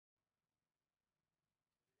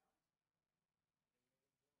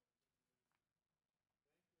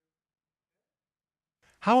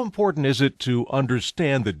How important is it to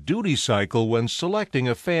understand the duty cycle when selecting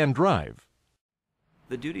a fan drive?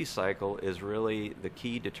 The duty cycle is really the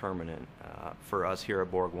key determinant for us here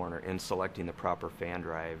at Borg Warner in selecting the proper fan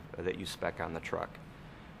drive that you spec on the truck.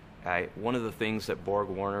 One of the things that Borg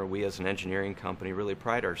Warner, we as an engineering company, really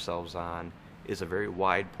pride ourselves on is a very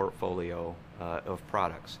wide portfolio of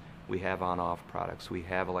products. We have on-off products, we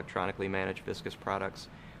have electronically managed viscous products,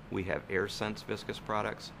 we have air sense viscous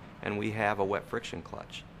products, and we have a wet friction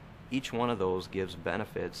clutch. Each one of those gives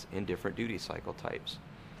benefits in different duty cycle types.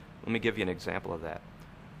 Let me give you an example of that.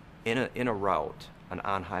 In a route, an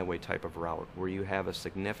on-highway type of route, where you have a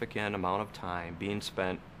significant amount of time being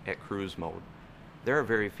spent at cruise mode, there are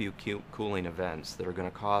very few cooling events that are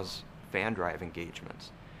going to cause fan drive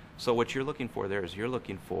engagements. So what you're looking for there is you're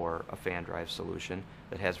looking for a fan drive solution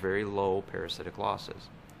that has very low parasitic losses.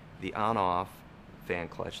 The on-off fan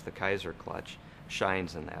clutch, the Kaiser clutch,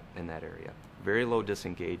 shines in that area. Very low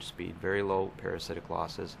disengage speed, very low parasitic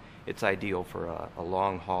losses. It's ideal for a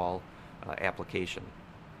long haul application.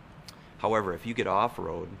 However, if you get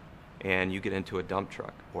off-road and you get into a dump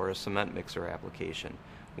truck or a cement mixer application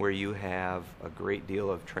where you have a great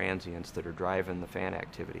deal of transients that are driving the fan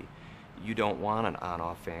activity, you don't want an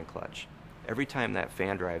on-off fan clutch. Every time that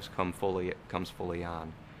fan drive comes fully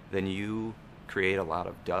on, then you create a lot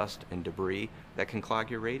of dust and debris that can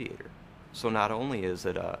clog your radiator. So not only is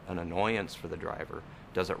it an annoyance for the driver,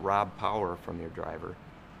 does it rob power from your driver,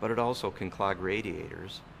 but it also can clog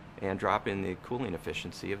radiators and drop in the cooling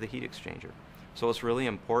efficiency of the heat exchanger. So it's really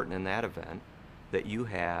important in that event that you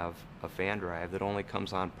have a fan drive that only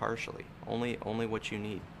comes on partially, only what you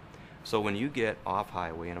need. So when you get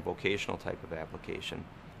off-highway in a vocational type of application,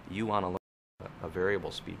 you want to look at a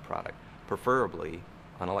variable speed product, preferably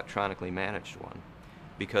an electronically managed one,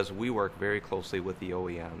 because we work very closely with the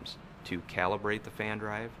OEMs to calibrate the fan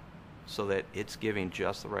drive so that it's giving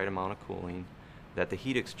just the right amount of cooling that the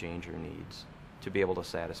heat exchanger needs to be able to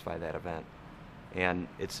satisfy that event. And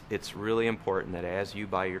it's really important that as you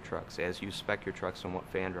buy your trucks, as you spec your trucks on what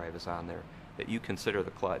fan drive is on there, that you consider the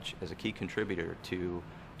clutch as a key contributor to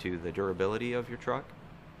the durability of your truck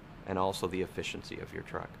and also the efficiency of your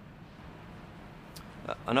truck.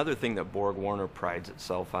 Another thing that Borg Warner prides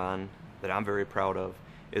itself on, that I'm very proud of,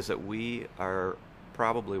 is that we are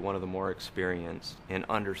probably one of the more experienced in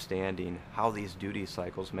understanding how these duty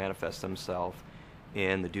cycles manifest themselves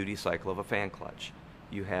in the duty cycle of a fan clutch.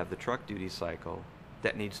 You have the truck duty cycle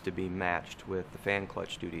that needs to be matched with the fan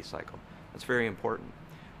clutch duty cycle. That's very important.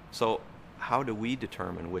 So how do we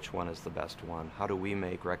determine which one is the best one? How do we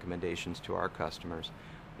make recommendations to our customers?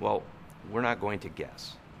 Well, we're not going to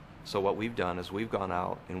guess. So what we've done is we've gone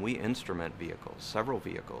out and we instrument vehicles, several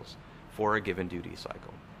vehicles, for a given duty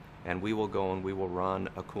cycle. And we will go and we will run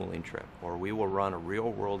a cooling trip, or we will run a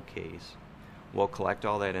real world case. We'll collect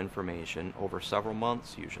all that information over several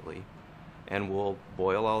months usually, and we'll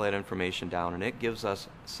boil all that information down, and it gives us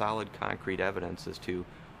solid concrete evidence as to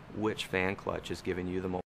which fan clutch is giving you the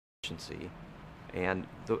most efficiency and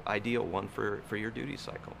the ideal one for your duty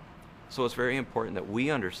cycle. So it's very important that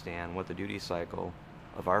we understand what the duty cycle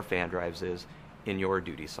of our fan drives is in your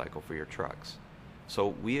duty cycle for your trucks.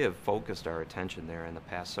 So we have focused our attention there in the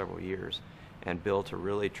past several years and built a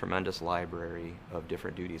really tremendous library of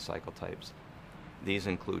different duty cycle types. These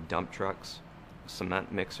include dump trucks, cement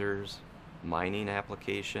mixers, mining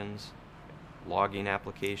applications, logging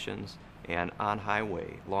applications, and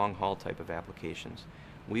on-highway, long-haul type of applications.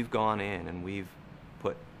 We've gone in and we've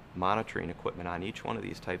put monitoring equipment on each one of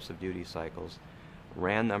these types of duty cycles,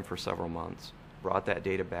 ran them for several months, brought that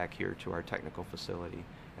data back here to our technical facility,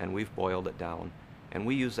 and we've boiled it down. And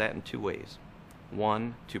we use that in two ways.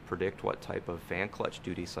 One, to predict what type of fan clutch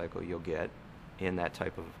duty cycle you'll get in that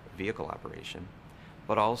type of vehicle operation.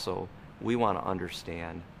 But also, we want to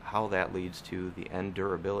understand how that leads to the end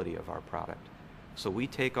durability of our product. So we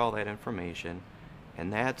take all that information,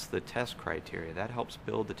 and that's the test criteria. That helps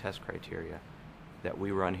build the test criteria that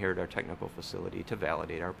we run here at our technical facility to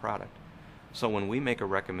validate our product. So when we make a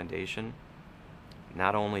recommendation,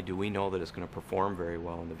 not only do we know that it's going to perform very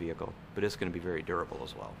well in the vehicle, but it's going to be very durable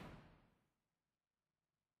as well.